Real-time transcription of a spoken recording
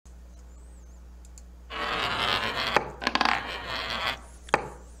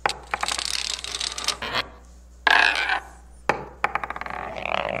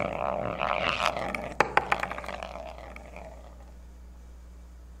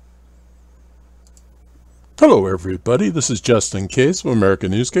Hello everybody, this is Justin Case of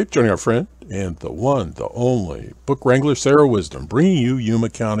American Newscape, joining our friend and the one, the only book wrangler Sarah Wisdom, bringing you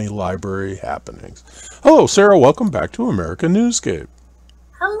Yuma County Library happenings. Hello Sarah, welcome back to American Newscape.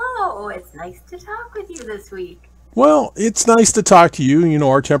 Hello, it's nice to talk with you this week. Well, it's nice to talk to you. You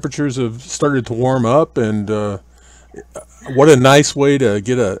know, our temperatures have started to warm up, and what a nice way to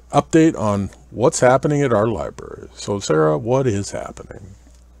get an update on what's happening at our library. So Sarah, what is happening?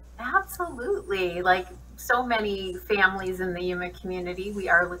 Absolutely. Like so many families in the Yuma community, we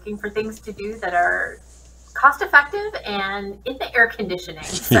are looking for things to do that are cost effective and in the air conditioning.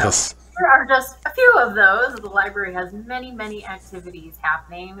 So Yes. here are just a few of those. The library has many activities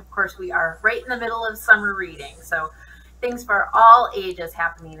happening. Of course, we are right in the middle of summer reading, so things for all ages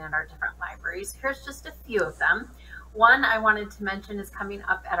happening in our different libraries. Here's just a few of them. One I wanted to mention is coming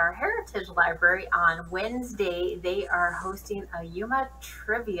up at our Heritage Library on Wednesday. They are hosting a Yuma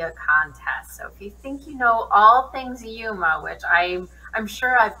Trivia contest. So if you think you know all things Yuma, which I'm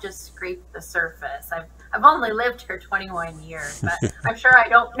sure I've just scraped the surface. I've only lived here 21 years, but I'm sure I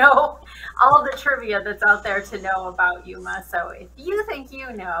don't know all the trivia that's out there to know about Yuma. So if you think you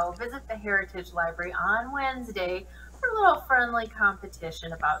know, visit the Heritage Library on Wednesday for a little friendly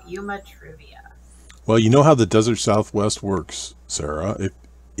competition about Yuma Trivia. Well, you know how the Desert Southwest works, Sarah.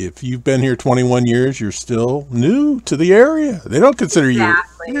 If you've been here 21 years, you're still new to the area. They don't consider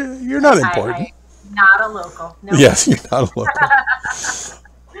Exactly. you're not important. I'm not a local. No. Yes, you're not a local.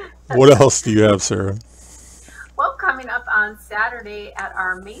 What else do you have, Sarah? Well, coming up on Saturday at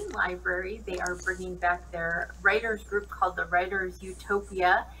our main library, they are bringing back their writers group called the Writers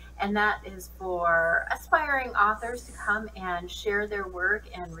Utopia, and that is for aspiring authors to come and share their work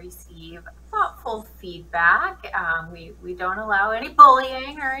and receive thoughtful feedback. We don't allow any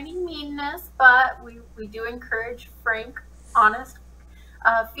bullying or any meanness, but we do encourage frank, honest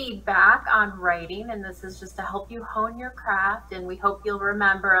feedback on writing, and this is just to help you hone your craft, and we hope you'll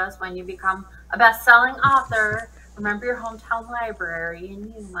remember us when you become a best-selling author. Remember your hometown library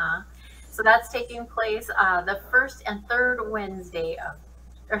in Yuma. So that's taking place the first and third Wednesday of,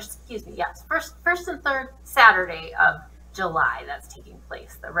 or excuse me, yes, first and third Saturday of July. That's taking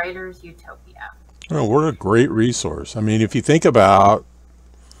place, the Writers Utopia. Oh, what a great resource. I mean, if you think about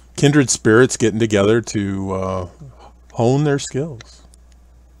kindred spirits getting together to hone their skills.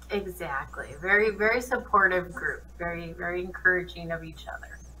 Exactly. Very supportive group. Very encouraging of each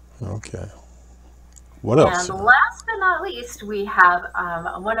other. Okay. What else? And last but not least, we have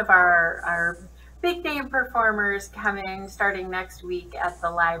one of our big name performers coming starting next week at the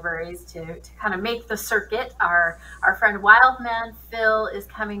libraries to kind of make the circuit. Our friend Wildman Phil is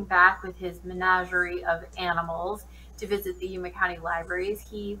coming back with his menagerie of animals to visit the Yuma County Libraries.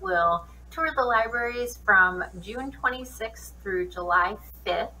 He will tour the libraries from June 26th through July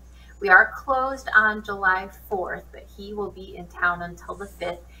 5th. We are closed on July 4th, but he will be in town until the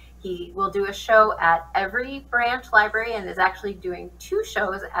 5th. He will do a show at every branch library and is actually doing 2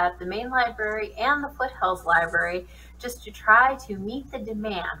 shows at the main library and the Foothills Library just to try to meet the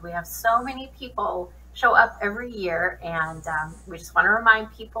demand. We have so many people show up every year, and we just want to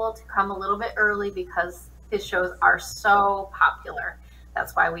remind people to come a little bit early because his shows are so popular.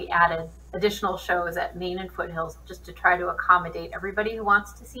 That's why we added additional shows at Main and Foothills just to try to accommodate everybody who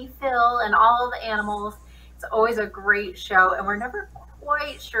wants to see Phil and all of the animals. It's always a great show, and we're never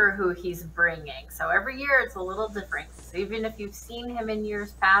quite sure who he's bringing. So every year it's a little different. So even if you've seen him in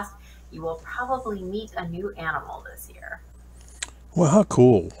years past, you will probably meet a new animal this year. Well, how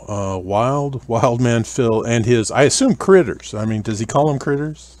cool. Wild Man Phil and his, I assume, critters. I mean, does he call them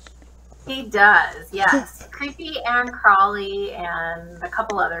critters? He does, yes. Creepy and crawly and a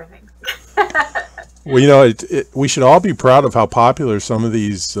couple other things. Well, you know, we should all be proud of how popular some of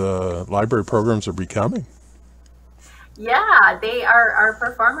these library programs are becoming. Yeah, our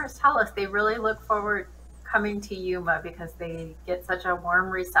performers tell us they really look forward coming to Yuma because they get such a warm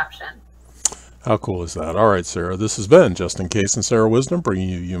reception. How cool is that? All right, Sarah, this has been Justin Case and Sarah Wisdom bringing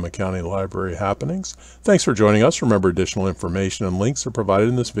you Yuma County Library happenings. Thanks for joining us. Remember, additional information and links are provided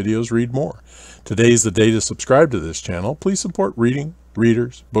in this video's Read More. Today is the day to subscribe to this channel. Please support reading,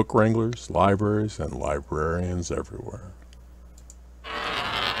 readers, book wranglers, libraries, and librarians everywhere.